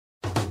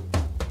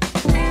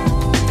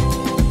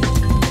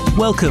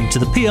Welcome to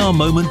the PR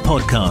Moment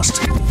podcast.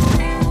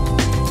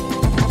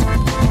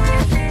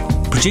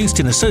 Produced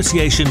in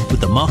association with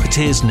the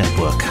Marketeers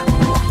Network.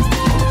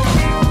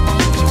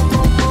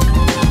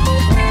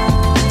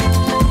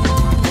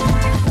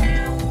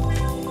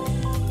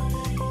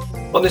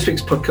 On this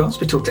week's podcast,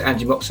 we talk to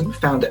Angie Moxon,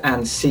 founder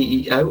and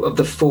CEO of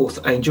The Fourth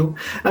Angel,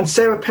 and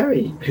Sarah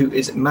Perry, who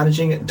is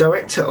Managing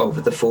Director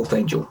of The Fourth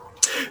Angel.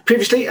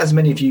 Previously, as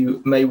many of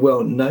you may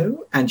well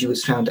know, Angie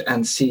was founder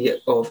and CEO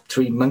of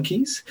Three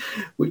Monkeys,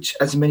 which,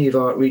 as many of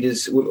our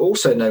readers will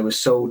also know, was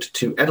sold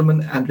to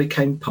Edelman and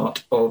became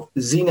part of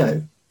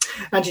Zeno.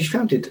 Angie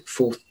founded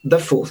The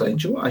Fourth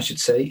Angel,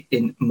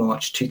 in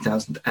March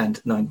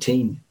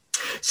 2019.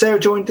 Sarah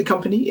joined the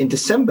company in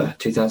December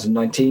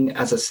 2019,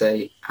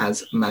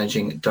 as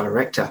Managing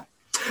Director.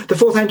 The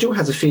Fourth Angel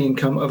has a fee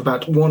income of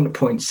about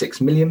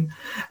 1.6 million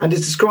and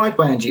is described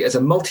by Angie as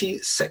a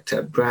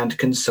multi-sector brand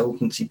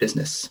consultancy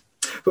business.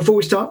 Before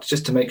we start,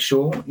 just to make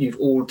sure you've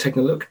all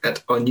taken a look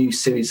at our new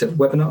series of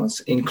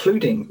webinars,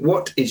 including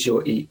What is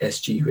Your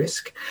ESG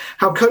Risk?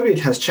 How COVID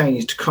has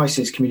changed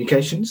crisis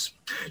communications,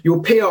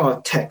 your PR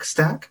tech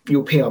stack,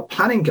 your PR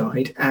planning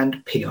guide,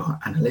 and PR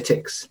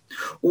analytics.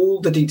 All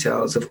the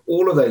details of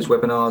all of those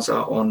webinars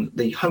are on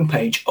the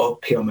homepage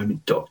of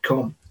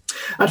prmoment.com.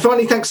 And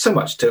finally, thanks so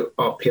much to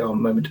our PR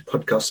Moment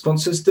podcast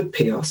sponsors, the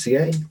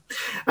PRCA.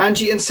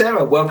 Angie and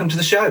Sarah, welcome to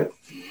the show.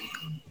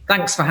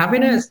 Thanks for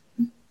having us.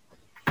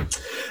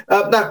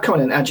 Now, come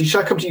on in, Angie.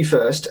 Shall I come to you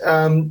first?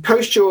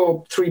 Post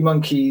your Three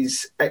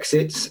Monkeys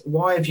exits,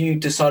 why have you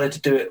decided to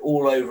do it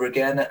all over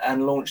again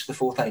and launch The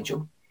Fourth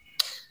Angel?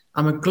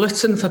 I'm a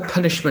glutton for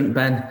punishment,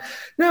 Ben.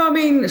 No,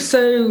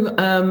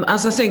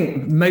 as I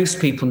think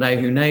most people know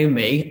who know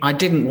me, I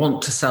didn't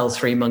want to sell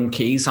Three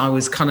Monkeys. I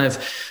was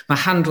my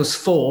hand was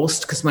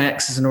forced because my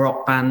ex is in a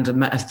rock band and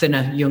met a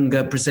thinner,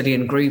 younger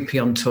Brazilian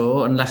groupie on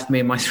tour and left me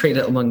and my three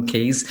little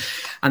monkeys.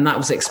 And that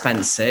was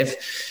expensive.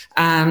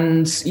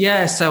 And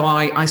so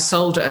I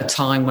sold at a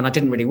time when I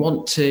didn't really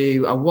want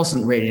to. I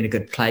wasn't really in a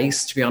good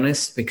place, to be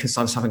honest, because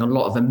I was having a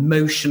lot of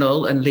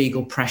emotional and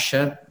legal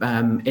pressure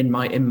in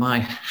my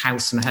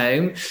house and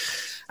home.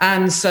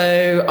 And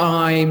so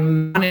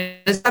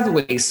as ever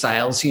with these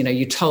sales,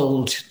 you're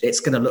told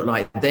it's going to look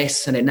like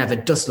this, and it never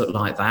does look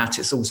like that.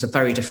 It's always a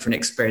very different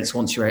experience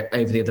once you're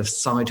over the other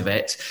side of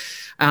it.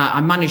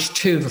 I managed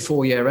 2 of a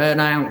 4-year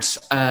earnout.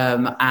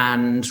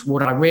 And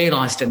what I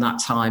realised in that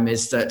time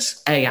is that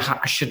A,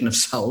 I shouldn't have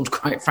sold,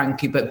 quite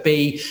frankly, but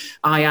B,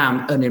 I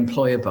am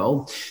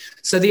unemployable.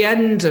 So the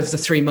end of the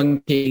Three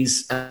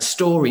Monkeys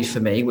story for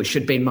me, which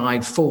had been my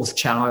 4th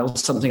child,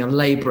 something a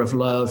labour of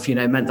love,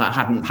 meant that I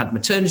hadn't had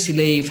maternity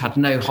leave, had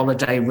no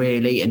holiday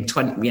really in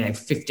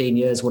 15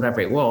 years,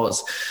 whatever it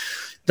was.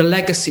 The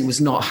legacy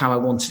was not how I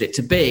wanted it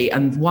to be.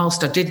 And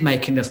whilst I did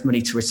make enough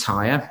money to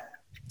retire,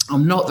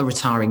 I'm not the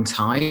retiring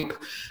type,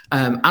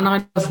 and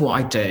I love what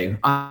I do.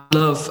 I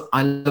love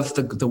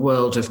the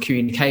world of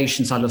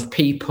communications. I love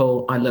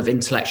people. I love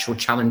intellectual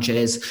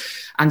challenges.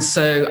 And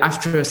so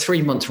after a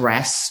 3-month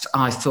rest,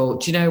 I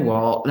thought, you know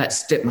what,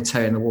 let's dip my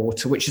toe in the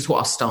water, which is what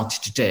I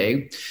started to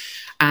do.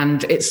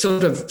 And it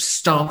sort of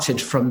started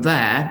from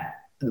there,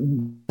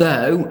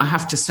 though I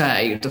have to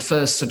say the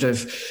first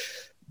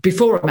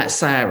before I met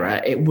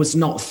Sarah, it was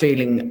not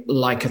feeling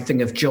like a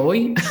thing of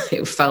joy.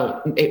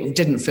 It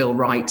didn't feel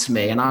right to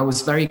me. And I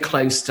was very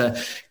close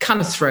to kind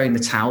of throwing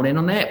the towel in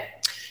on it.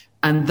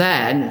 And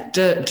then,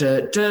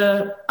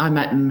 I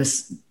met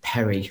Miss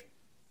Perry.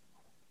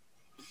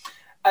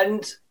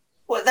 And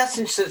well, that's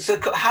interesting. So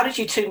how did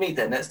you two meet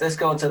then? Let's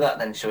go on to that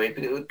then, shall we?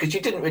 Because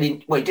you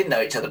didn't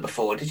know each other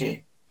before, did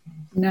you?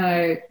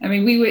 No.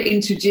 We were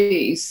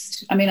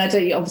introduced. I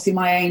tell you, obviously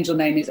my angel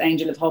name is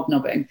Angel of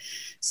Hobnobbing.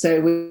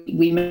 So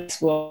we met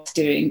whilst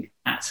doing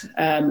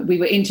that. We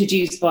were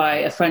introduced by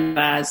a friend of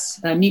ours,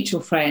 a mutual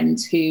friend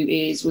who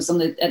was on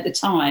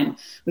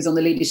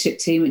the leadership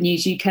team at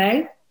News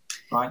UK.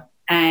 Right.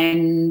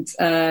 And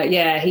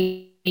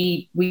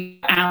we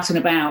were out and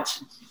about.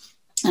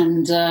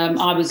 And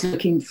I was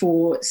looking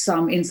for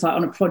some insight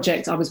on a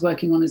project I was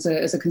working on as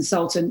a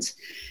consultant.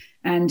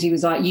 And he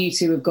was like, you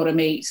two have got to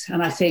meet.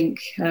 And I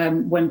think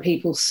when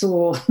people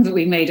saw that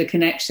we made a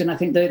connection, I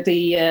think that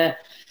the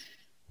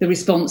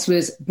response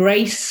was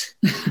brace.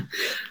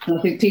 And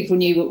I think people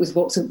knew what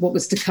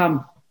was to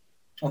come.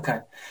 Okay.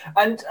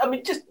 And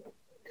just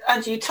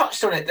Angie, you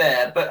touched on it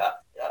there,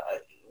 but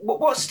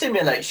what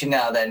stimulates you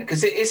now then?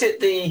 Because is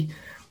it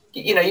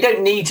you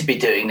don't need to be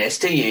doing this,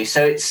 do you?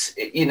 So it's,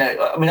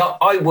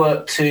 I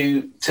work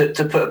to put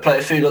a plate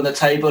of food on the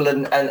table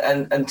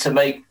and to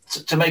make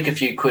a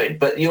few quid,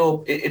 but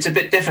it's a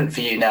bit different for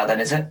you now then,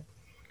 is it?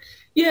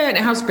 Yeah, and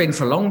it has been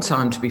for a long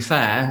time, to be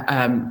fair.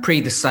 Pre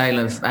the sale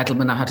of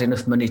Edelman, I had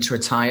enough money to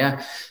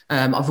retire.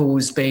 I've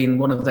always been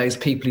one of those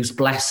people who's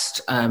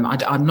blessed.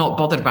 I'm not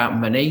bothered about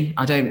money.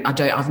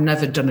 I've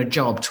never done a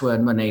job to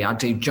earn money. I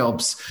do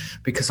jobs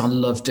because I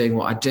love doing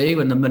what I do,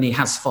 and the money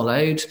has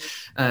followed,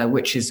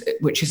 which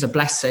is a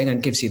blessing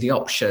and gives you the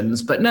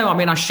options. But no,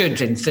 I should,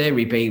 in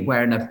theory, be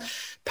wearing a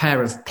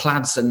pair of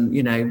plaids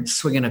and,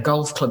 swinging a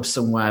golf club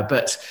somewhere.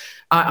 But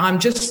I'm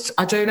just,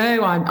 I don't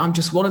know, I'm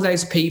just one of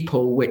those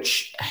people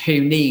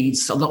who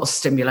needs a lot of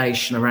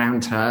stimulation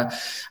around her,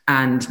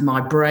 and my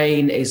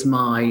brain is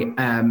my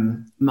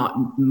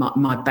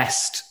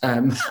best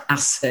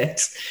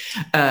asset.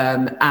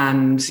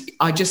 And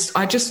I just,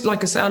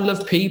 like I say, I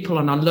love people,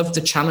 and I love the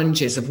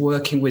challenges of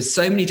working with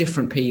so many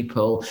different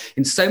people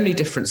in so many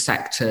different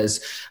sectors,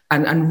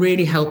 and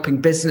really helping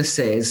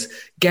businesses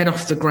get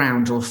off the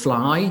ground or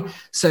fly.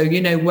 So,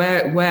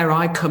 where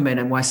I come in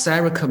and where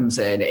Sarah comes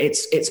in,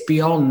 it's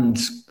beyond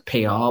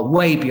PR,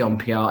 way beyond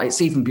PR. It's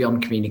even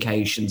beyond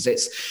communications.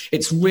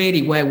 It's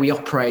really where we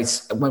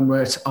operate when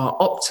we're at our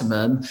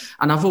optimum.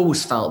 And I've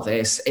always felt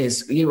this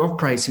is you're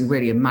operating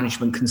really a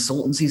management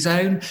consultancy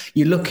zone.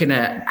 You're looking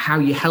at how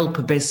you help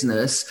a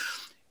business,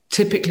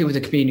 typically with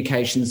a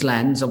communications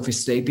lens,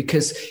 obviously,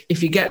 because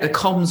if you get the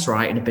comms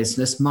right in a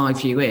business, my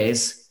view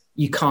is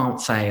you can't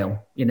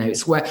fail.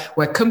 It's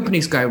where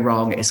companies go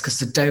wrong is because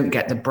they don't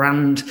get the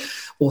brand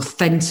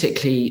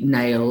authentically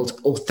nailed,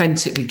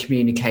 authentically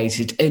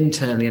communicated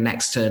internally and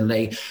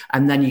externally.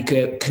 And then you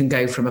can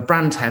go from a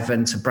brand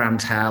heaven to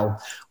brand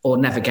hell, or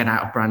never get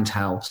out of brand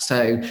hell.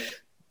 So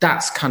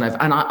that's kind of,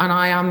 and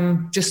I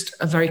am just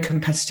a very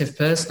competitive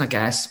person, I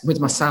guess, with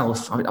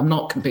myself. I'm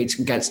not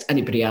competing against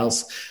anybody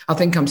else. I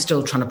think I'm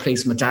still trying to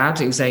please my dad,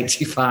 who's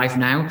 85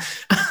 now.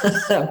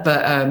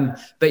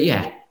 But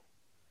yeah.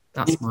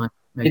 That's my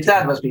Your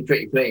dad must be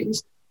pretty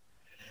pleased.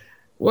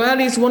 Well,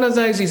 he's one of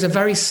those, he's a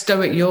very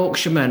stoic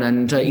Yorkshireman,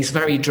 and he's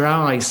very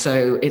dry,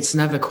 so it's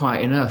never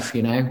quite enough,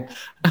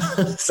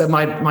 So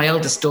my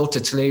eldest daughter,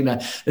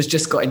 Tallulah, has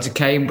just got into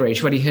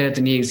Cambridge. When he heard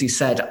the news, he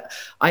said,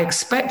 "I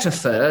expect a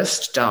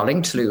first,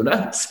 darling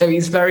Tallulah." So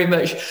he's very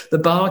much, the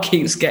bar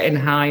keeps getting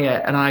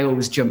higher, and I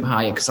always jump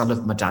higher because I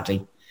love my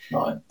daddy.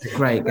 Right.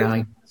 Great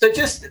guy. So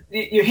just,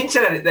 you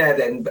hinted at it there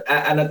then,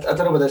 and I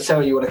don't know whether,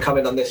 Sarah, you want to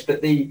comment on this,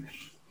 but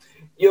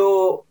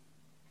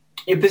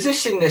You're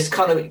positioning this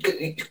kind of,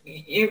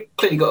 you've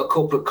clearly got a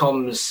corporate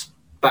comms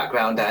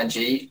background,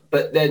 Angie,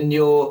 but then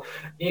you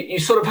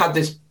sort of had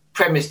this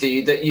premise, do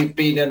you, that you've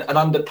been an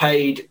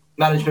underpaid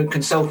management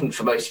consultant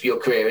for most of your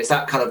career? Is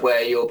that kind of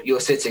where you're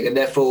sitting, and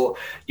therefore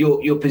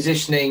your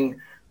positioning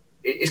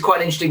is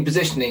quite an interesting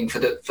positioning for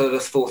the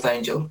Fourth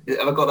Angel?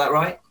 Have I got that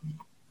right?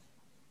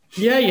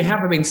 Yeah, you have.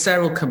 I mean,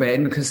 Sarah will come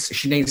in because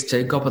she needs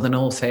to gobble the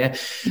north here.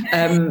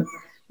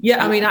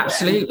 Yeah, I mean,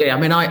 absolutely. I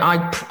mean,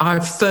 I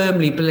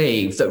firmly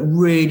believe that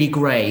really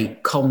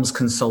great comms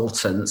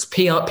consultants,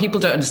 PR,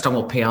 people don't understand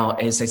what PR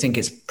is. They think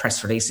it's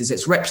press releases.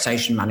 It's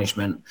reputation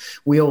management.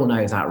 We all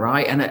know that,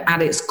 right? And at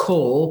its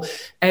core,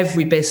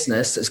 every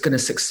business that's going to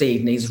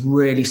succeed needs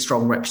really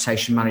strong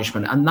reputation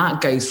management. And that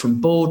goes from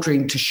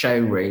boardroom to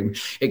showroom.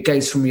 It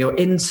goes from your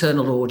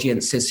internal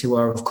audiences, who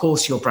are, of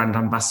course, your brand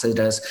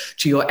ambassadors,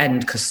 to your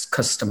end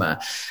customer.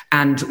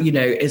 And,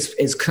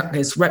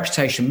 as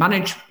reputation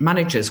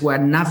managers,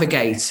 we're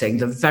navigating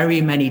the very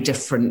many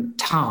different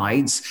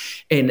tides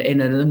in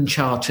an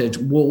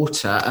uncharted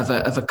water of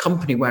a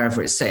company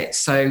wherever it sits.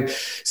 So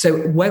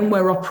when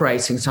we're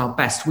operating at our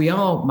best, we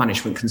are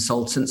management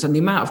consultants, and the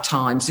amount of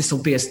times, this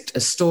will be a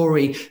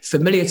story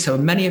familiar to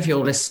many of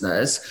your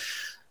listeners,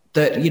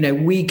 that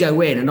we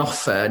go in and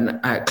often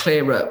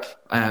clear up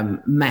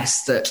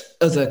mess that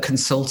other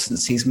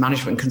consultancies,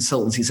 management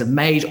consultancies, have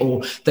made,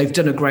 or they've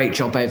done a great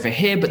job over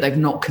here, but they've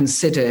not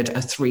considered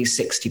a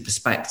 360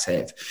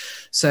 perspective.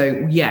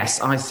 So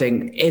yes, I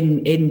think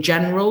in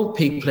general,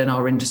 people in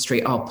our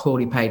industry are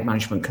poorly paid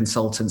management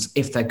consultants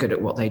if they're good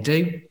at what they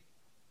do.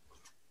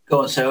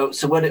 Go on. So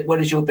where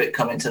does your bit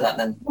come into that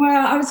then?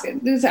 Well,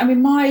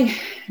 my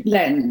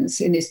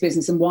lens in this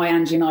business, and why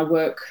Angie and I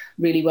work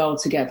really well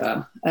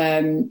together,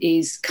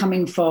 is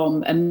coming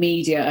from a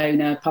media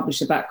owner,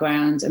 publisher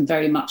background, and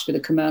very much with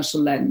a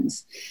commercial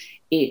lens.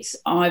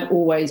 I've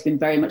always been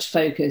very much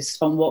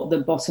focused on what the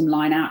bottom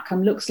line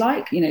outcome looks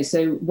like.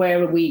 So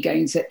where are we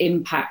going to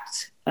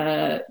impact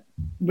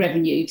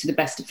revenue to the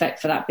best effect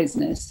for that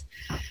business?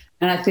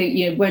 And I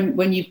think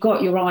when you've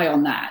got your eye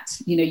on that,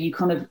 you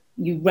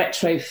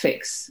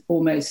retrofix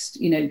almost,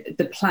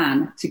 the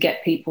plan to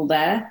get people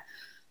there.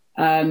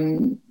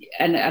 And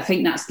I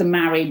think that's the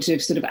marriage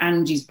of sort of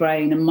Angie's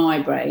brain and my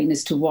brain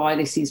as to why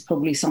this is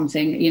probably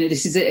something,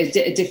 this is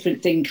a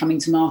different thing coming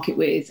to market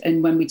with.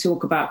 And when we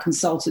talk about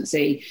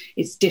consultancy,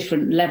 it's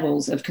different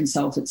levels of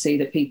consultancy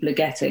that people are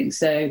getting.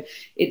 So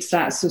it's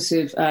that sort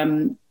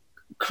of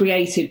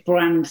creative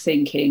brand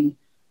thinking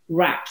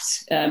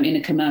wrapped in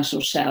a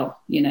commercial shell,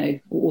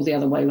 or the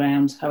other way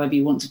around, however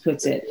you want to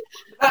put it.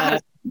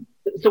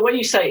 So when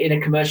you say in a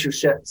commercial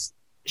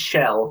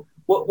shell,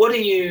 what are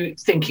you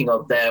thinking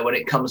of there when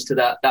it comes to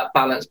that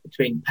balance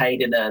between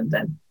paid and earned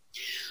then?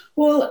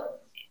 Well,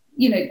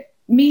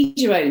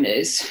 media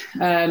owners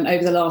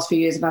over the last few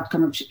years have had to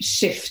kind of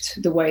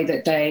shift the way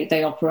that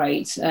they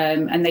operate,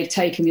 and they've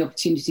taken the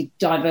opportunity to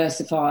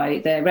diversify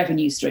their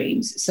revenue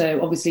streams.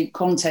 So obviously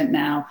content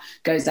now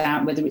goes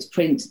out, whether it's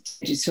print,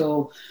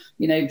 digital,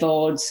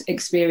 VODs,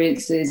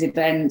 experiences,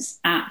 events,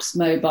 apps,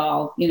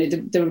 mobile.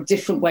 There are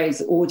different ways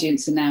that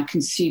audience are now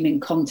consuming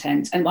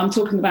content. And I'm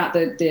talking about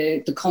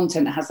the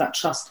content that has that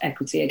trust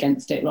equity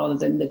against it, rather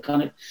than the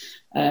kind of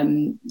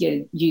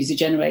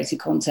user-generated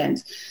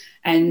content.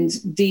 And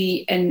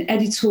an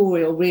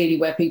editorial, really,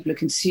 where people are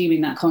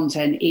consuming that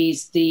content,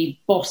 is the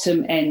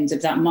bottom end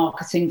of that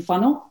marketing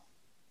funnel.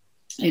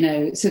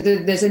 So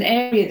there's an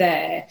area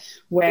there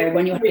where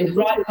when you're having the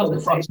right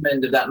conversation, the bottom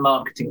end of that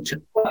marketing,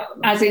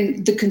 as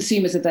in the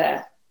consumers are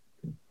there.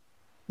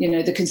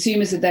 The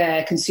consumers are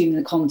there consuming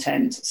the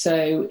content.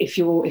 So if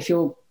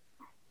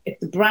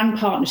the brand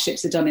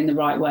partnerships are done in the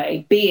right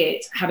way, be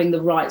it having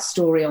the right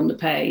story on the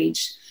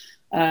page,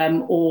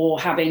 or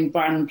having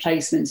brand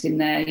placements in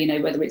there,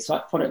 whether it's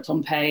like product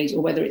on page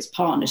or whether it's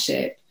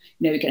partnership,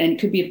 and it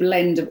could be a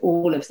blend of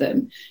all of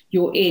them.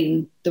 You're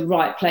in the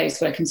right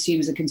place where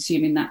consumers are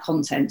consuming that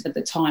content at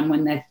the time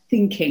when they're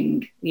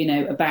thinking,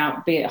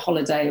 about, be it a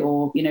holiday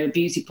or, a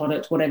beauty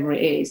product, whatever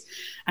it is.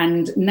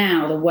 And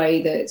now the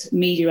way that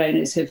media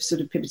owners have sort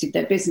of pivoted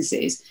their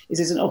businesses is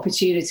as an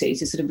opportunity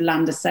to sort of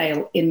land a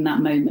sale in that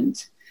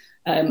moment.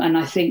 And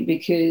I think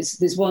because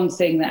there's one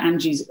thing that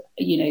Angie's,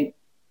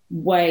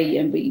 way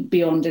and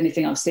beyond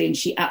anything I've seen,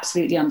 she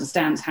absolutely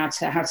understands how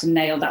to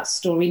nail that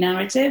story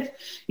narrative.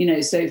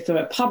 So for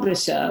a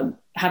publisher,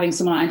 having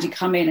someone like Angie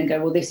come in and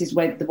go, well, this is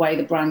the way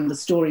the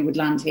story would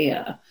land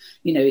here,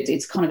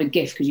 it's kind of a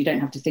gift because you don't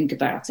have to think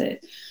about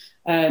it.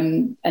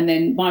 And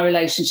then my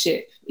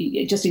relationship,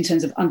 just in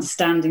terms of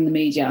understanding the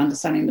media,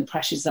 understanding the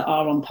pressures that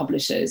are on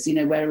publishers,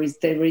 whereas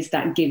there is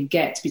that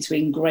give-get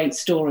between great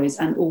stories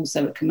and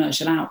also a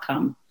commercial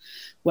outcome.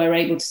 We're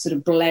able to sort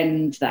of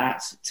blend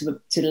that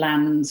to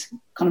land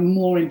kind of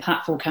more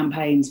impactful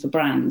campaigns for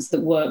brands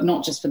that work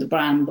not just for the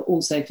brand, but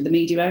also for the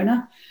media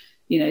owner.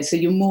 So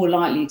you're more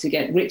likely to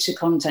get richer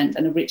content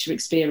and a richer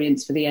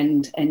experience for the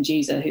end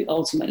user, who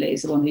ultimately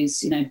is the one who's,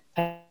 paying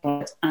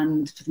for it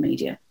and for the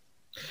media.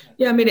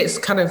 Yeah, I mean, it's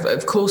kind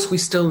of course, we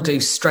still do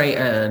straight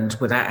earned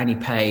without any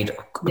paid.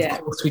 Of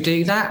course we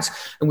do that,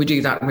 and we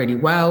do that really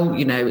well.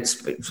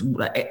 It's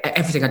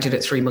everything I did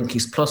at Three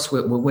Monkeys Plus,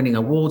 we're winning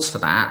awards for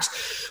that.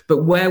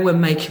 But where we're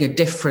making a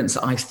difference,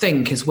 I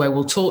think, is where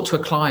we'll talk to a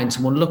client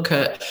and we'll look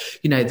at,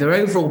 their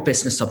overall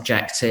business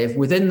objective,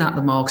 within that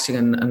the marketing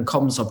and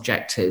comms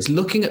objectives,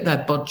 looking at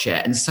their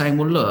budget and saying,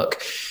 well,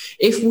 look,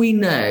 if we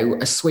know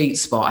a sweet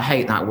spot, I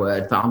hate that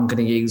word, but I'm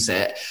going to use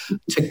it,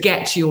 to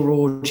get to your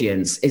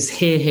audience is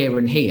here, here,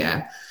 and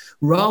here,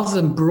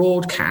 rather than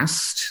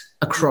broadcast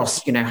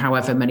across,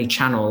 however many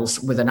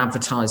channels with an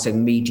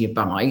advertising media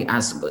buy,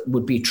 as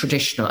would be a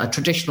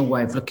traditional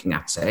way of looking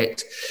at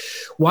it,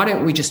 why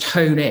don't we just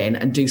hone in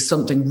and do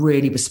something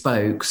really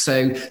bespoke?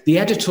 So the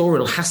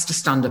editorial has to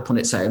stand up on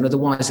its own,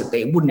 otherwise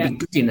it wouldn't be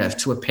good enough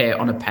to appear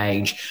on a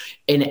page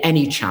in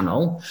any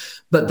channel.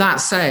 But that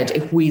said,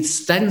 if we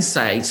then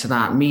say to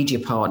that media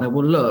partner,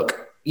 well,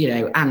 look,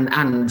 and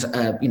an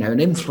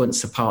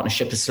influencer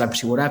partnership, a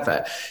celebrity,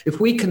 whatever, if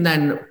we can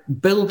then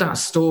build that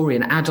story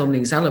and add on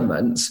these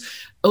elements,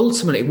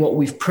 ultimately what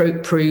we've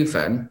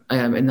proven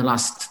in the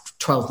last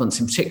 12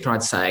 months in particular,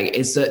 I'd say,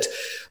 is that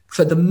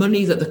for the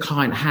money that the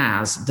client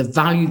has, the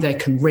value they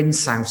can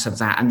rinse out of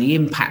that and the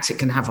impact it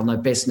can have on their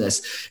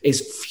business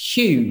is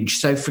huge.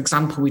 So, for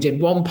example, we did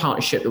one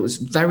partnership that was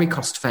very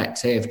cost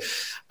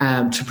effective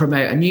to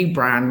promote a new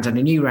brand and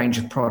a new range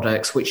of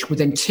products, which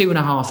within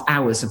 2.5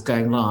 hours of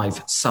going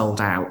live sold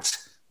out.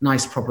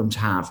 Nice problem to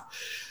have.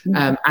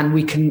 And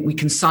we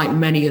can cite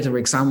many other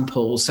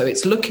examples. So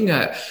it's looking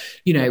at,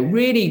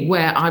 really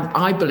where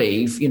I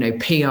believe,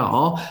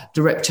 PR,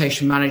 the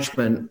reputation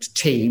management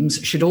teams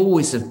should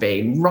always have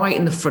been right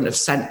in the front of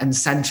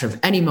center of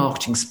any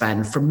marketing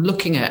spend, from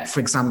looking at,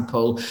 for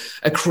example,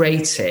 a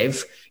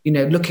creative,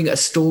 looking at a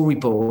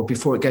storyboard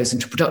before it goes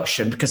into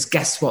production, because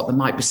guess what? There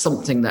might be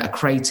something that a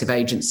creative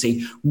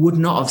agency would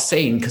not have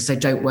seen because they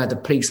don't wear the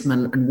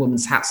policeman and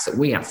woman's hats that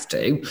we have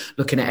to,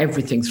 looking at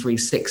everything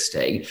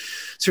 360,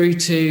 through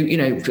to,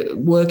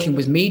 working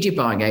with media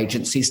buying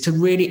agencies to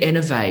really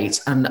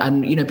innovate and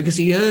because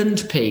the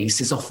earned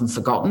piece is often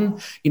forgotten.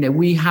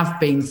 We have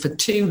been for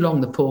too long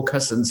the poor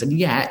cousins, and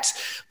yet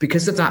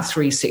because of that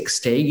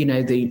 360,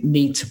 the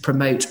need to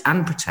promote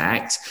and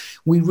protect,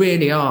 we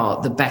really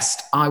are the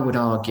best, I would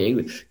argue,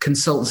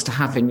 consultants to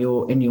have in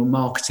your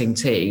marketing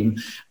team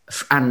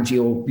and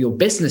your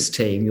business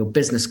team, your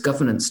business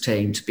governance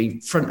team, to be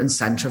front and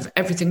centre of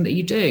everything that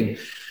you do.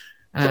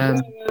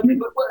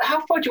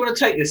 How far do you want to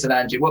take this,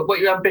 Angie? What are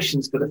your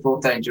ambitions for the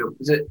Fourth Angel?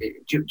 Is it,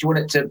 do you want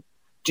it to?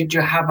 Do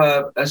you have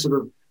a sort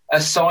of a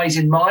size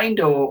in mind,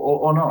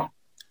 or not?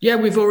 Yeah,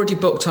 we've already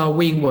booked our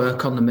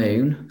WeWork on the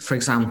moon, for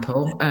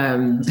example.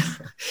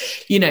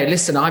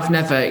 Listen, I've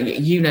never,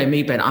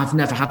 me, Ben, I've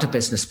never had a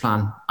business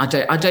plan. I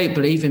don't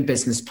believe in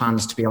business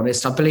plans, to be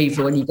honest. I believe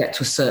when you get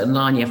to a certain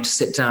line, you have to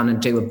sit down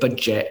and do a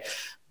budget.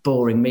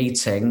 boring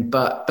meeting,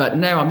 but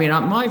no, I mean,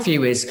 my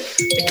view is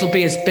it'll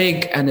be as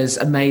big and as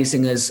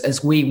amazing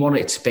as we want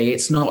it to be.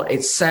 It's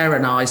Sarah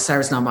and I.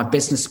 Sarah's now my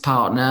business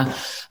partner,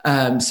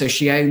 so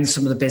she owns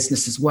some of the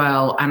business as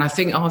well. And I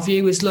think our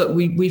view is, look,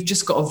 we've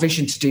just got a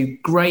vision to do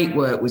great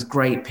work with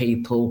great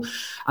people,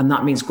 and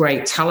that means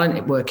great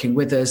talent working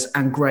with us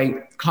and great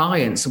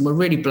clients. And we're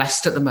really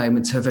blessed at the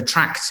moment to have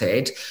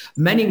attracted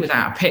many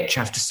without a pitch,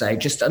 I have to say,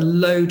 just a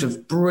load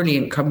of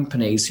brilliant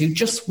companies who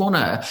just want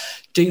to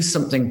do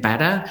something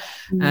better.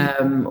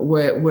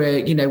 We're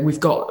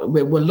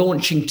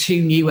launching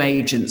 2 new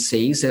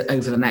agencies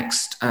over the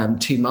next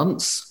 2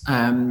 months,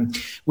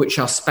 which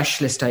are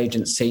specialist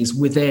agencies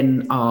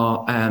within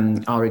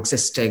our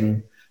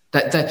existing.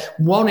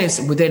 One is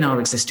within our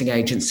existing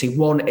agency.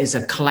 One is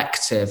a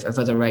collective of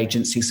other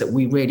agencies that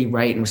we really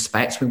rate and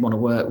respect. We want to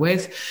work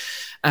with.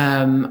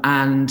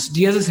 And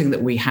the other thing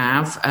that we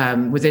have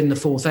within the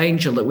Fourth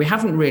Angel that we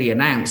haven't really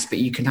announced, but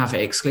you can have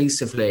it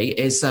exclusively,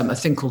 is a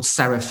thing called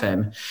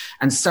Seraphim.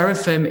 And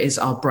Seraphim is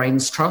our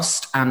brains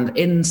trust. And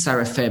in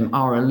Seraphim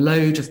are a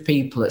load of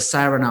people that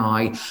Sarah and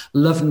I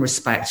love and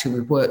respect, who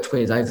we've worked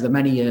with over the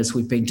many years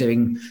we've been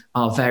doing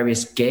our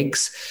various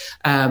gigs.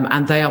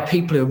 And they are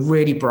people who are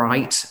really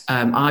bright,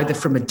 either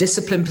from a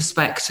discipline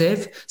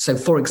perspective. So,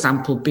 for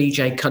example,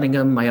 BJ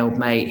Cunningham, my old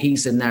mate,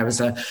 he's in there as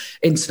an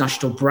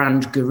international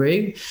brand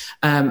guru.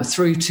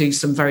 Through to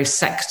some very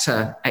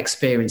sector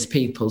experienced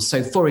people.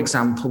 So, for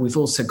example, we've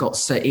also got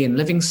Sir Ian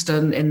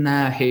Livingston in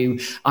there, who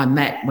I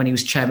met when he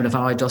was chairman of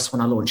IDOS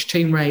when I launched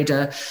Tomb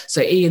Raider.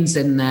 So Ian's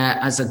in there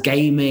as a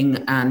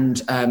gaming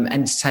and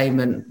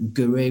entertainment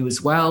guru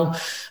as well,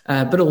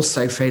 but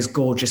also for his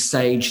gorgeous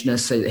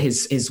sageness,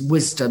 his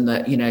wisdom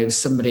that, you know,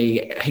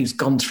 somebody who's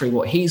gone through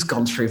what he's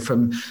gone through,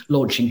 from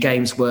launching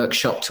Games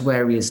Workshop to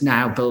where he is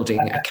now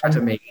building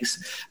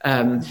academies.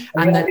 And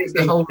then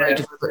the whole load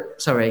of...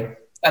 Sorry.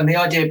 And the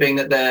idea being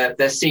that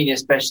they're senior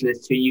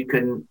specialists who you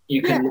can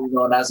lean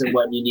on as and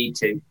when you need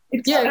to.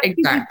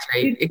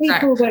 Exactly.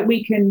 People that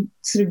we can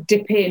sort of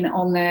dip in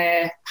on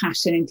their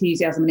passion,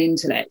 enthusiasm, and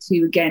intellect,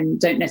 who again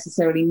don't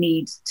necessarily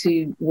need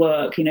to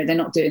work. You know, they're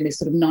not doing this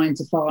sort of 9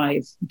 to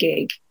 5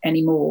 gig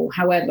anymore.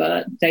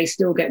 However, they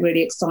still get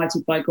really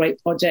excited by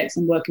great projects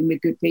and working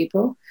with good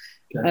people.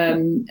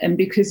 And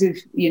because of,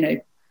 you know,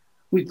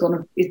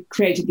 it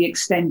created the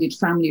extended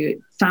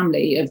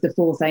family of the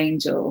Fourth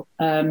Angel.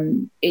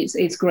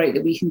 It's great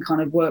that we can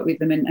kind of work with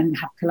them and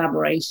have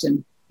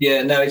collaboration.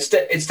 Yeah, no, it's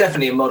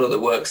definitely a model that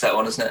works, that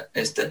one, isn't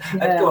it?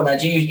 Go on,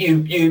 Angie.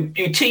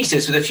 You teased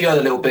us with a few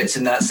other little bits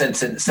in that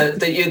sentence. So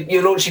that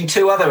you're launching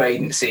 2 other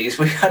agencies.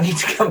 I need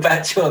to come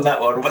back to you on that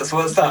one. What's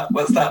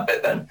that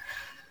bit then?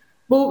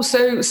 Well,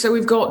 so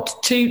we've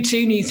got two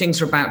new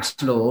things we're about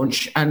to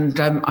launch, and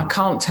I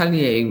can't tell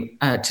you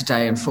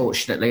today,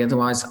 unfortunately.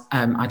 Otherwise,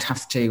 I'd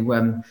have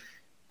to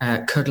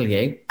cuddle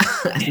you,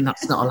 and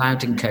that's not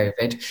allowed in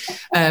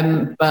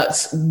COVID.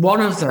 But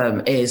one of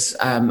them is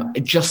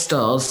just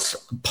us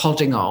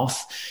podding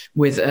off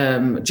with,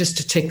 just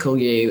to tickle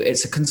you,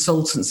 it's a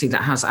consultancy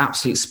that has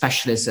absolute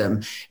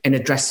specialism in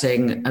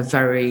addressing a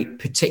very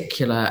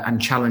particular and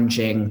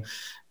challenging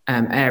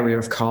area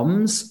of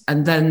comms.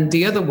 And then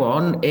the other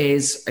one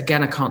is,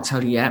 again, I can't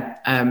tell you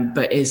yet,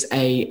 but is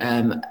a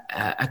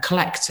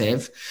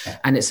collective,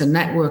 and it's a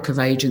network of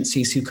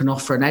agencies who can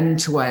offer an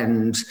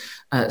end-to-end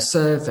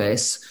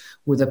service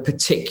with a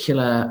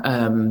particular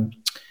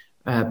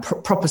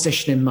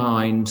proposition in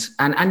mind.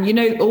 And you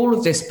know, all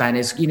of this, Ben,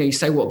 is, you know, you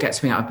say what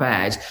gets me out of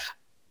bed.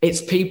 It's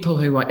people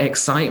who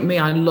excite me.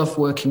 I love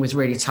working with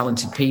really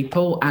talented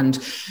people. And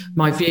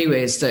my view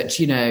is that,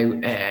 you know,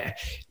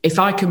 if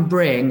I can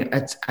bring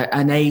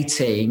an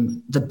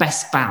A-team, the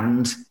best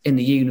band in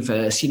the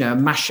universe, you know, a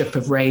mashup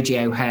of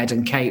Radiohead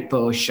and Kate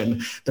Bush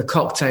and the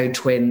Cocteau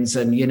Twins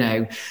and, you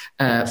know,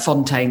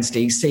 Fontaine's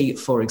DC,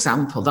 for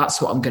example,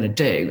 that's what I'm going to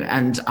do.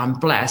 And I'm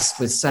blessed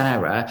with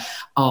Sarah.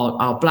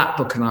 Our Black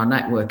Book and our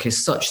network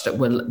is such that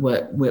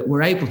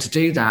we're able to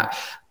do that.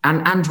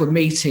 And we're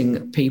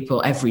meeting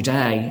people every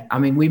day. I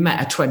mean, we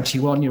met a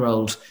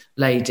 21-year-old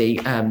lady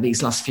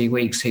these last few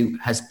weeks who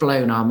has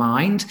blown our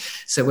mind.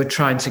 So we're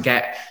trying to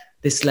get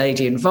this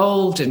lady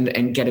involved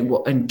and getting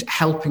and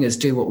helping us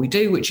do what we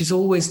do, which is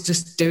always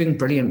just doing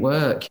brilliant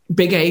work.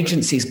 Big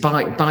agencies,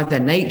 by their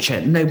nature,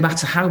 no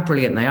matter how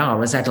brilliant they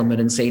are, as Edelman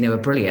and Zeno are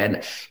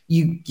brilliant,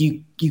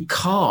 you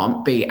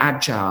can't be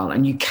agile,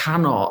 and you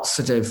cannot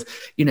sort of,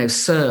 you know,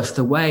 surf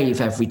the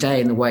wave every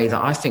day in the way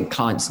that I think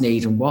clients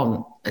need and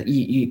want.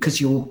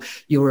 Because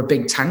you're a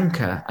big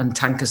tanker, and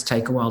tankers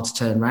take a while to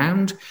turn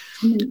around.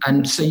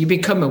 And so you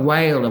become a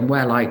whale, and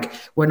we're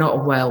not a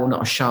whale, we're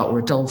not a shark, we're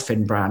a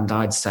dolphin brand,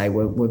 I'd say.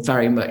 We're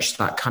very much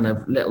that kind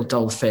of little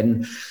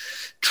dolphin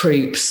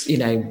troops, you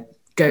know,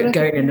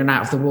 going in and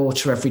out of the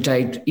water every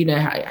day, you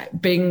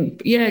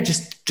know,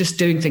 just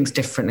doing things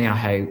differently, I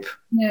hope.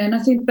 Yeah, and I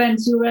think, Ben,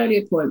 to your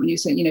earlier point, when you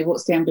said, you know,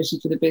 what's the ambition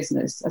for the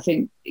business? I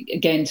think,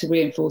 again, to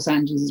reinforce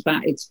Andrew's is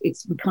back, it's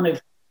we kind of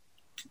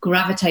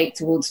gravitate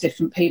towards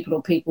different people,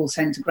 or people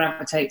tend to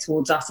gravitate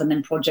towards us, and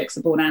then projects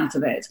are born out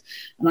of it.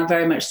 And I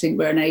very much think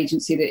we're an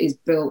agency that is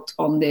built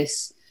on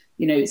this,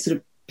 you know, sort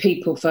of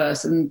people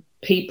first, and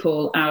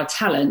people, our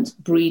talent,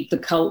 breed the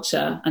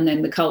culture, and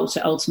then the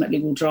culture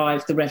ultimately will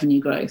drive the revenue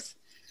growth.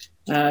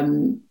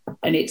 And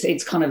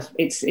it's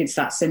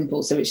that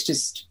simple. So it's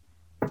just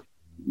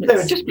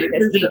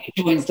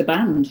joins the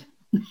band.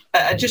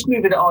 Just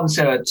moving on,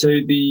 Sarah,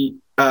 to the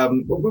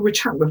we were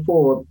chatting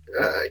before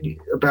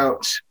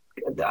about,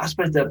 I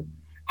suppose,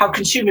 how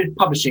consumer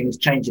publishing is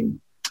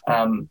changing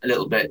a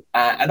little bit,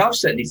 and I've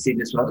certainly seen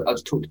this when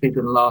I've talked to people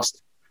in the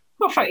last.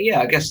 Well, in fact,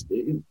 I guess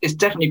it's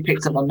definitely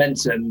picked up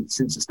momentum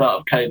since the start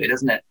of COVID,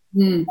 hasn't it?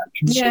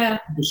 Consumer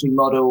publishing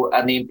model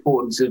and the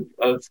importance of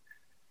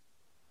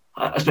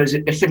I suppose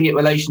affiliate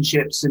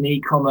relationships and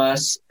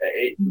e-commerce.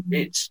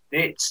 It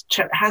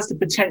has the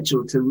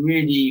potential to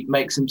really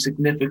make some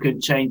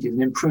significant changes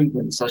and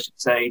improvements, I should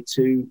say,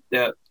 to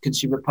the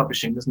consumer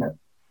publishing, doesn't it?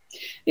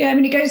 Yeah, I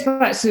mean, it goes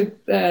back to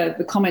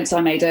the comments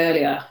I made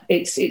earlier.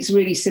 It's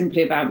really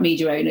simply about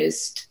media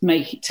owners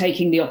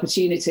taking the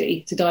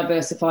opportunity to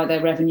diversify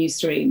their revenue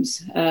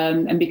streams,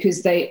 and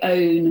because they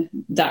own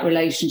that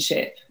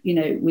relationship,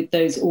 with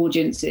those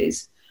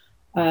audiences.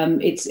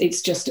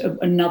 It's just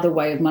another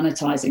way of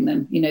monetizing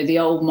them. The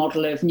old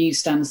model of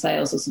newsstand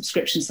sales or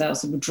subscription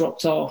sales have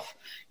dropped off.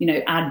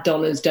 Ad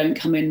dollars don't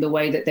come in the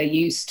way that they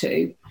used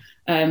to.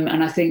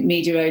 And I think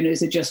media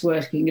owners are just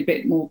working a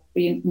bit more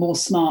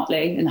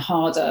smartly and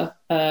harder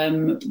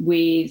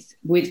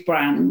with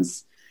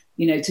brands,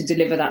 to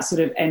deliver that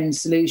sort of end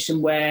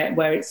solution where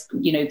it's,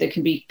 there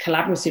can be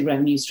collaborative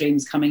revenue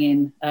streams coming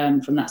in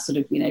from that sort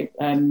of,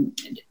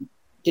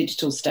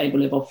 digital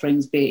stable of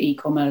offerings, be it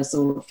e-commerce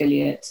or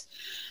affiliate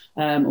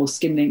or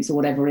skim links or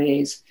whatever it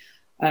is.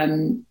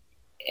 And,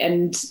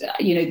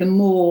 the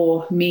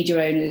more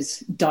media owners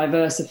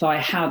diversify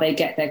how they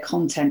get their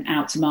content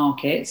out to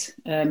market,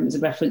 as I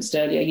referenced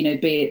earlier,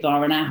 be it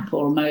via an app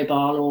or a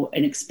mobile or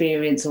an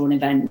experience or an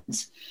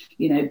event,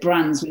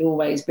 brands will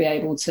always be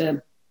able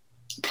to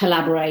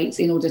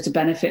collaborate in order to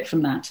benefit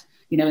from that,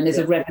 and there's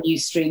a revenue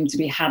stream to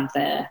be had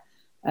there.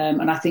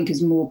 And I think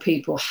as more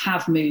people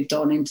have moved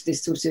on into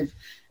this sort of,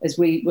 as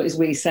we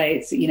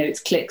say, it's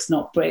clicks,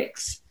 not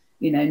bricks.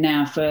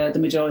 Now for the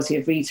majority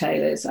of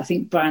retailers, I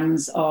think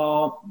brands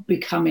are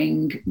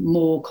becoming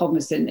more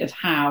cognizant of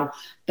how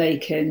they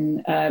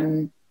can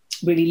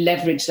really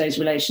leverage those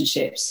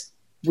relationships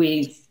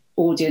with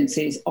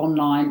audiences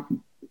online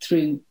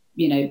through,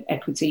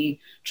 equity,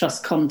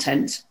 trust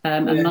content,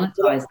 and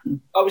monetize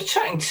them. I was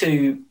chatting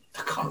to,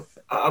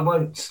 I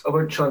won't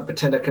try and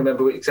pretend I can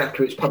remember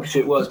exactly which publisher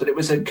it was, but it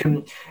was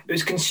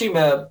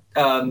consumer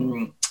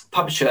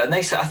publisher, and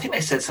I think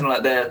they said something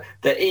like their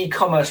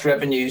e-commerce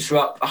revenues were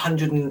up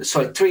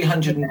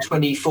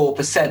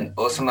 324%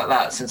 or something like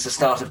that since the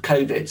start of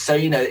COVID. So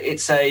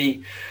it's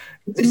a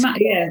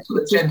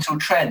gentle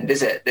trend,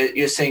 is it?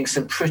 You're seeing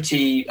some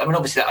pretty. I mean,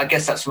 obviously, I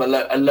guess that's from a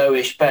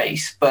lowish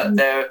base, but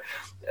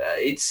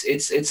it's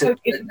a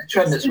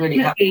trend that's really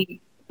happening.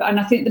 And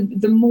I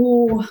think the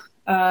more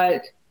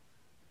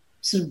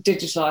sort of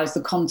digitalized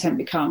the content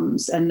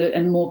becomes,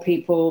 and more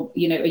people,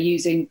 are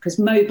using, because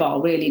mobile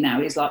really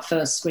now is like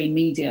first screen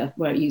media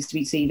where it used to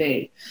be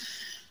TV.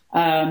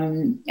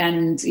 And,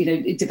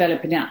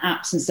 developing out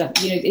apps and stuff,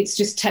 it's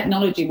just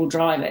technology will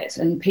drive it,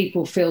 and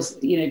people feel,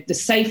 the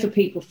safer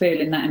people feel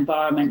in that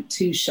environment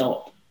to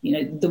shop,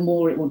 the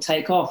more it will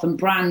take off. And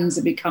brands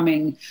are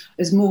becoming,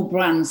 as more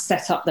brands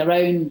set up their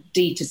own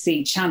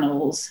D2C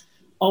channels,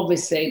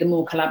 obviously the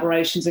more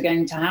collaborations are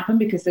going to happen,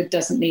 because there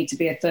doesn't need to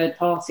be a third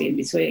party in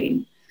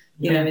between,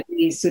 and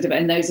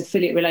those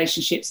affiliate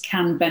relationships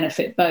can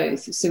benefit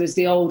both. So as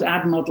the old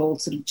ad model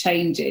sort of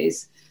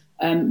changes,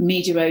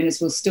 media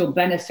owners will still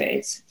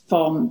benefit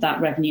from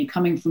that revenue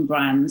coming from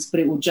brands,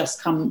 but it will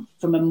just come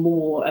from a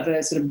more of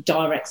a sort of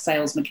direct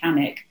sales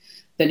mechanic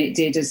than it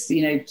did as,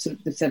 sort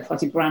of the third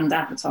party brand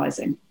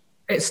advertising.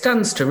 It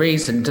stands to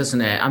reason,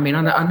 doesn't it? I mean,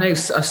 I know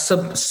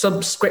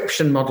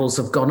subscription models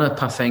have gone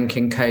up, I think,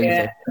 in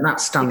COVID, and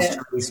that stands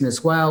to reason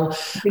as well.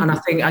 And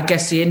I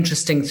guess the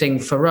interesting thing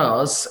for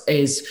us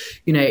is,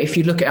 if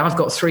you look at, I've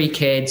got 3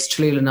 kids,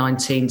 Tallulah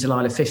 19,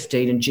 Delilah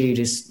 15, and Jude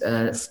is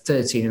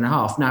 13 and a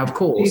half. Now, of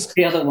course, who's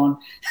the other one?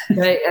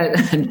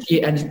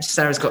 and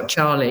Sarah's got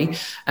Charlie,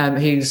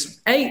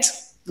 who's 8.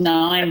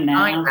 9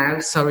 now.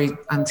 Sorry,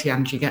 Auntie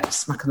Angie, get a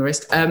smack on the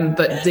wrist.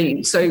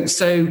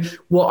 So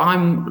what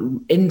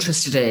I'm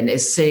interested in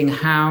is seeing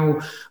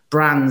how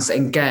brands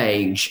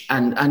engage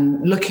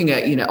and looking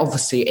at,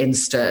 obviously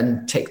Insta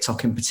and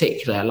TikTok in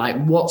particular, like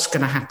what's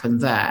going to happen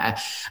there.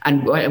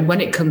 And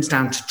when it comes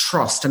down to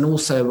trust and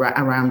also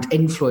around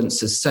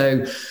influencers.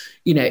 So,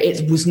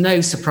 it was no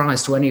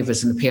surprise to any of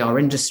us in the PR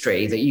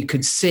industry that you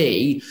could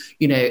see,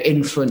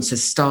 influencers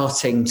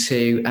starting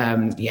to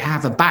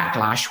have a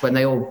backlash when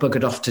they all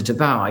buggered off to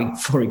Dubai,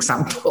 for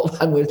example,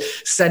 and were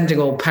sending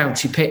all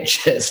pouty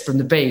pictures from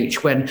the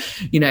beach when,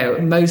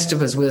 most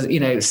of us were,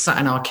 sat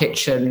in our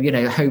kitchen,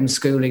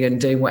 homeschooling and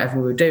doing whatever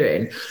we were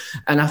doing.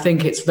 And I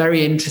think it's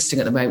very interesting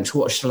at the moment to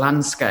watch the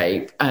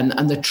landscape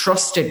and the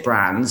trusted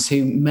brands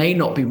who may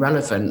not be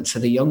relevant to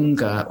the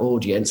younger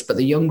audience, but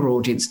the younger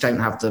audience don't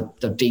have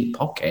the deep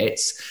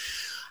pockets,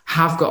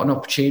 have got an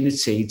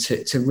opportunity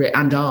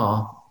and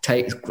are,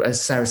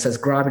 as Sarah says,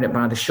 grabbing it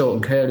by the short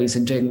and curlies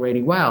and doing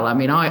really well. I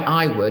mean,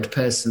 I would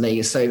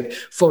personally. So,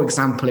 for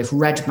example, if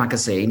Red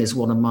magazine is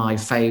one of my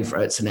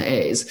favourites, and it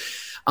is,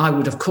 I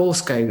would, of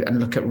course, go and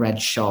look at Red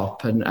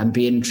Shop and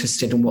be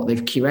interested in what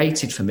they've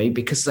curated for me,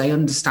 because they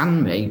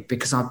understand me,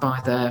 because I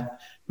buy their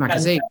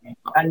magazine.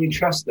 And you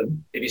trust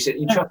them. If you sit,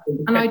 you trust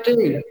them. And I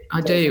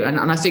do.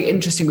 And I think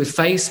interesting with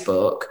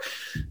Facebook.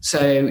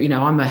 So,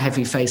 I'm a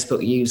heavy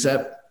Facebook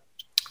user,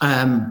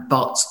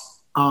 but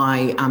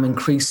I am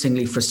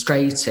increasingly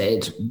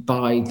frustrated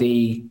by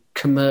the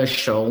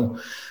commercial.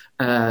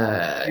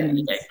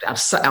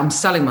 I'm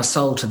selling my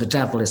soul to the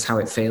devil, is how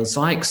it feels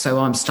like. So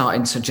I'm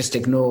starting to just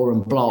ignore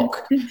and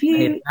block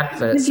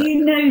adverts. Have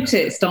you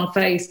noticed on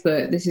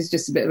Facebook? This is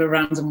just a bit of a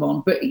random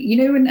one, but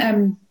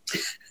when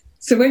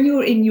so when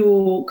you're in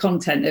your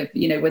content of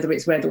whether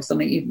it's Red or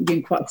something, you're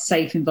in quite a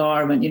safe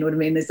environment. You know what I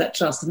mean? There's that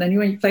trust, and then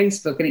you're on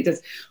Facebook, and it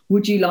does.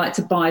 Would you like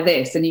to buy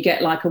this? And you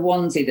get like a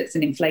onesie that's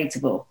an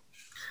inflatable.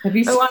 Have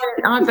you?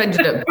 I've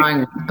ended up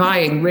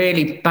buying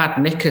really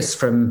bad knickers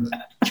from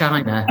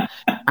China,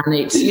 and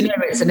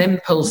it's an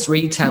impulse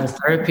retail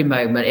therapy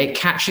moment. It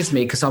catches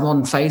me because I'm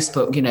on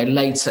Facebook,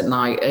 late at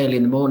night, early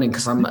in the morning,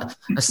 because I'm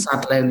a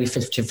sad, lonely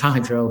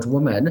 55-year-old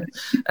woman,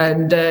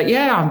 and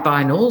I'm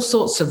buying all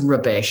sorts of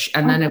rubbish,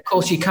 and then of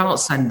course you can't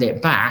send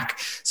it back.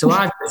 So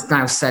I've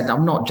now said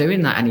I'm not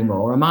doing that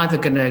anymore. I'm either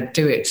going to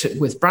do it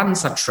with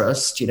brands I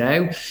trust,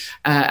 and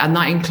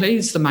that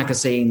includes the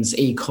magazine's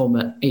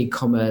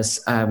e-commerce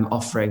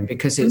offering,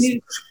 because it's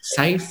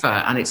safer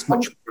and it's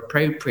much more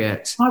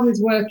appropriate. I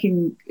was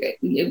working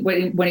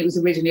when it was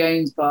originally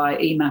owned by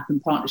EMAP in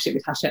partnership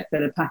with Hachette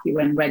Bella Packet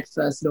when Red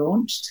first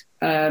launched,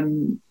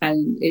 and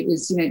it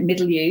was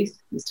middle youth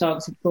it was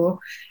targeted for,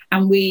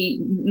 and we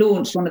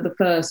launched one of the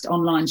first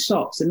online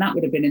shops, and that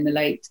would have been in the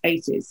late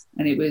 80s,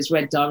 and it was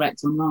Red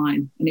Direct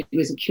Online, and it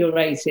was a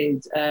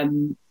curated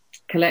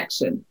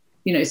collection.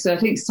 So I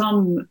think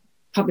some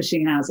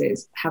publishing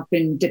houses have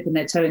been dipping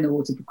their toe in the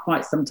water for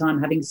quite some time,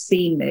 having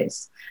seen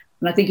this.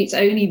 And I think it's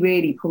only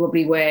really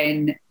probably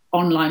when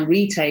online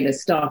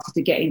retailers started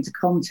to get into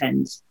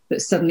content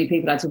that suddenly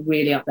people had to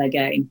really up their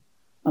game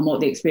on what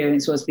the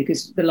experience was,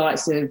 because the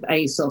likes of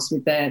ASOS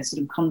with their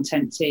sort of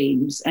content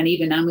teams, and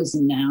even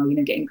Amazon now,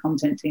 getting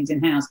content teams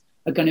in-house,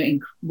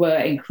 were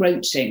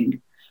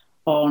encroaching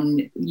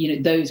on,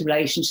 those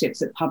relationships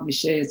that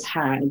publishers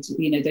had,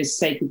 those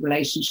sacred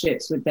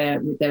relationships with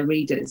their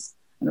readers.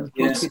 And of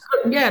course,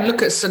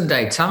 look at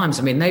Sunday Times.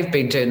 I mean, they've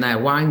been doing their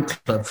wine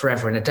club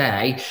forever and a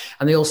day,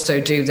 and they also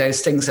do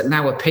those things that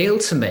now appeal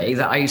to me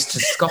that I used to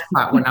scoff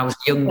at when I was a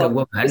younger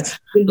woman.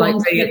 Like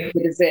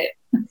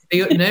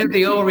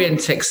the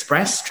Orient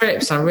Express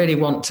trips. I really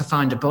want to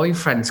find a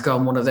boyfriend to go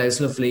on one of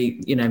those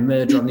lovely,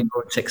 Murder on the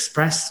Orient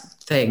Express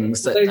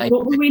things.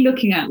 What were we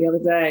looking at the other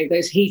day?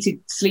 Those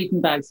heated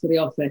sleeping bags for the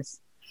office.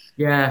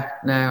 Yeah,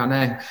 no, I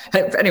know.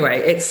 Anyway,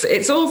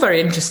 it's all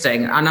very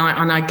interesting, and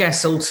I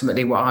guess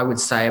ultimately what I would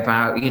say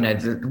about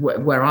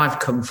where I've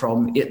come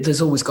from,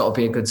 there's always got to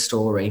be a good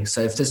story.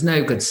 So if there's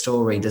no good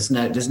story, there's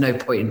no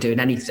point in doing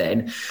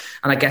anything.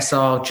 And I guess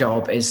our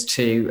job is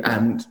to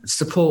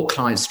support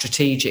clients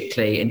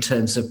strategically in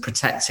terms of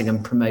protecting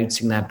and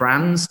promoting their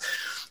brands.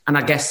 And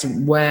I guess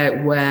where,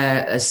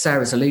 as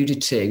Sarah's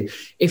alluded to,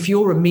 if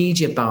you're a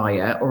media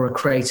buyer or a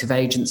creative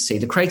agency,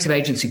 the creative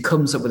agency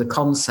comes up with a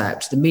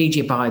concept. The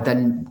media buyer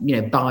then,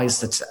 buys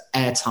the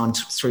airtime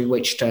through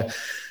which to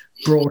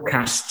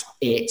broadcast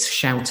it,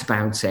 shout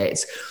about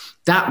it.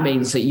 That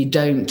means that you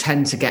don't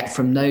tend to get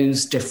from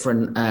those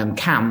different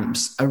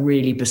camps a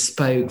really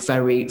bespoke,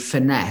 very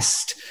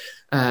finessed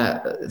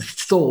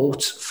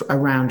thought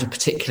around a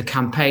particular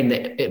campaign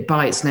that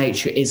by its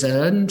nature is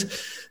earned.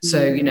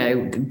 So,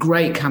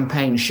 great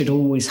campaigns should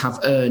always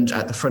have earned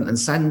at the front and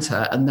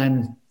centre. And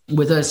then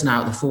with us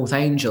now at the Fourth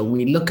Angel,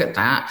 we look at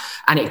that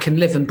and it can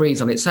live and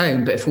breathe on its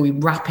own. But if we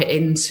wrap it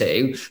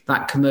into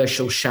that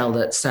commercial shell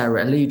that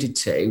Sarah alluded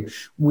to,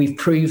 we've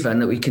proven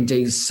that we can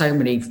do so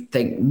many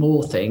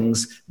more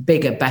things,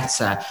 bigger,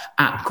 better,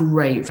 at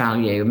great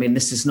value. I mean,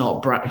 this is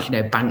not,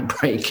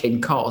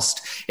 bank-breaking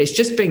cost. It's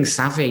just being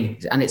savvy,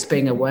 and it's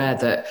being aware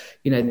that,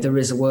 there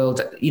is a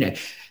world,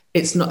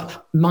 it's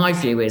not, my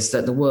view is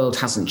that the world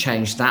hasn't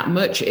changed that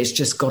much. It's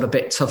just got a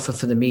bit tougher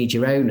for the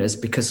media owners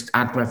because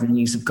ad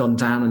revenues have gone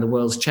down and the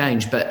world's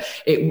changed. But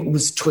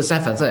twas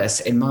ever this,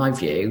 in my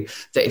view,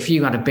 that if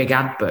you had a big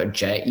ad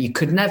budget, you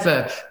could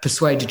never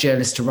persuade a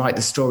journalist to write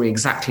the story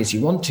exactly as you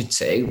wanted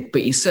to,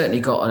 but you certainly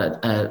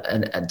got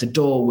the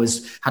door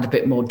had a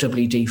bit more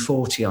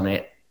WD-40 on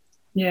it.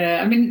 Yeah,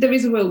 I mean, there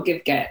is a real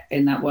give-get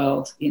in that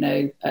world,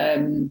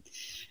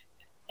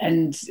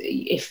 and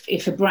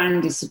if a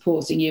brand is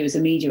supporting you as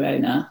a media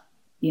owner,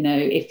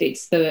 if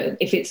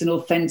it's an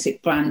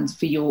authentic brand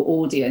for your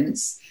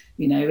audience,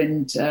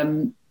 and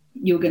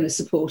you're going to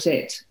support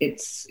it,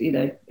 it's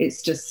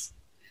just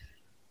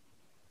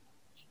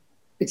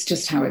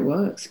how it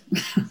works.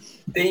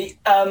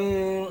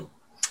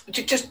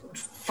 Just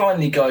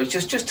finally, guys,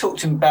 just talk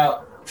to him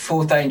about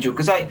Fourth Angel,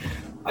 because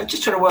I'm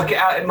just trying to work it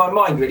out in my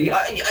mind, really.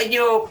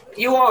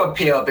 You are a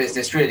PR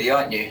business, really,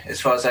 aren't you?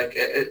 As far as but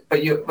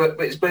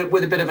it's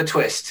with a bit of a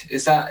twist.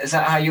 Is that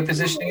how you're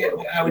positioning it?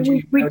 How would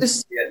you?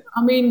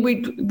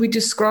 We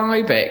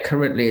describe it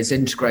currently as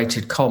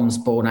integrated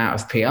comms born out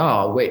of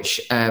PR, which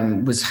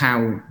was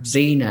how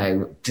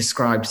Zeno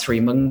described Three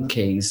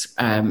Monkeys,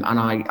 and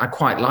I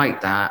quite like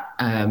that.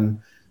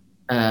 And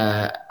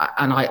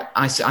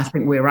I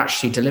think we're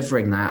actually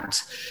delivering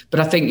that. But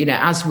I think,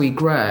 as we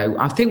grow,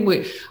 I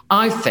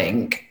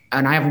think,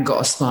 and I haven't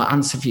got a smart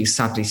answer for you,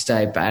 sadly,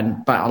 today,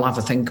 Ben, but I'll have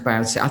a think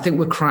about it. I think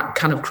we're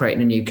kind of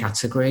creating a new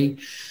category.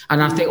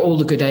 And I think all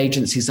the good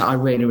agencies that I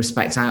really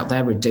respect out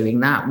there are doing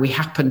that. We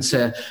happen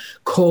to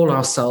call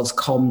ourselves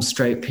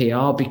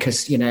comms/PR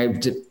because,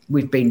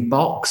 we've been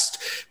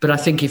boxed. But I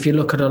think if you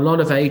look at a lot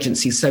of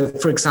agencies, so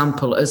for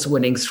example, us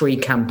winning 3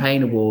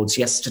 campaign awards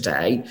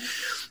yesterday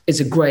is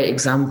a great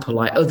example,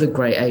 like other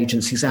great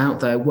agencies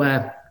out there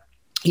where,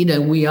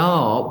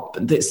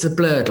 it's the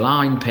blurred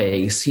line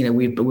piece.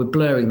 We're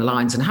blurring the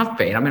lines and have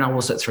been. I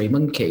was at Three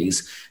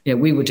Monkeys.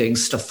 We were doing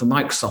stuff for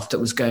Microsoft that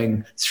was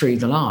going through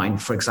the line,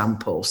 for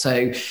example.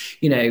 So,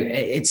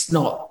 it's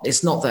not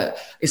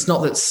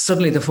that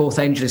suddenly the Fourth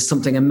Angel is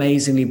something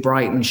amazingly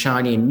bright and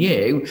shiny and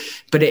new,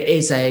 but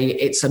it's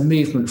a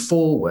movement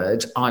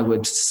forward, I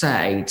would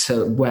say,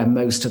 to where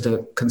most of the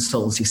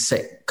consultancies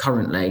sit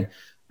currently.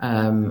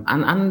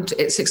 And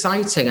it's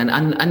exciting.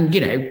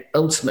 And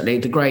ultimately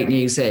the great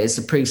news is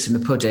the proof's in the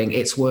pudding.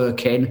 It's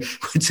working.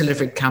 We're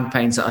delivering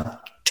campaigns that are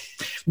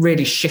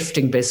really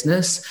shifting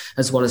business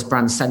as well as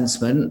brand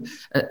sentiment,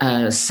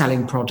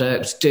 selling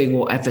products,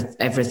 doing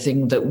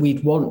everything that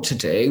we'd want to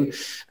do,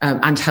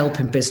 and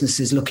helping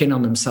businesses look in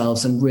on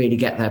themselves and really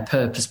get their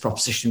purpose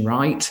proposition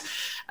right.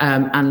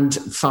 And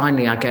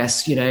finally, I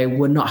guess,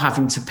 we're not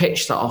having to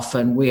pitch that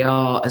often. We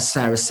are, as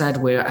Sarah said,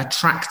 we're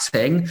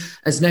attracting,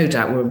 as no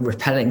doubt we're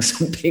repelling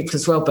some people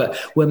as well, but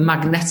we're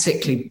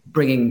magnetically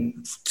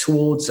bringing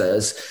towards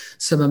us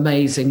some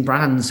amazing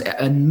brands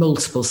in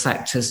multiple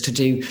sectors to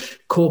do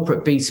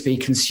corporate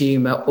B2B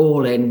consumer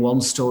all in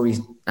one story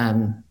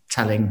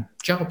telling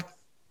job.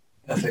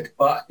 Perfect.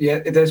 But yeah,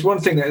 there's one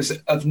thing that is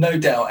of no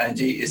doubt,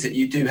 Angie, is that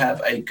you do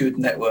have a good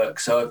network.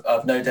 So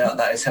I've no doubt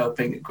that is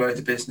helping grow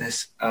the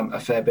business a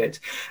fair bit.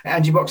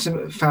 Angie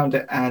Moxham,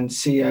 founder and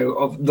CEO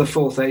of The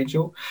Fourth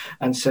Angel,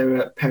 and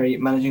Sarah Perry,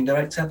 Managing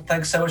Director.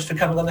 Thanks so much for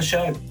coming on the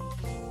show.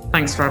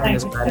 Thanks for having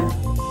us, Ben.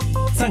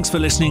 Thanks for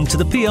listening to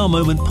the PR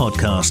Moment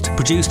podcast,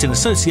 produced in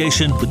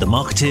association with the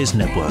Marketeers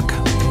Network.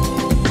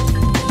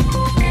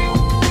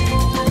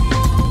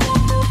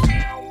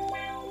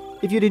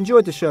 If you'd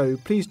enjoyed the show,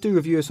 please do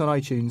review us on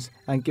iTunes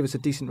and give us a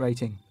decent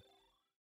rating.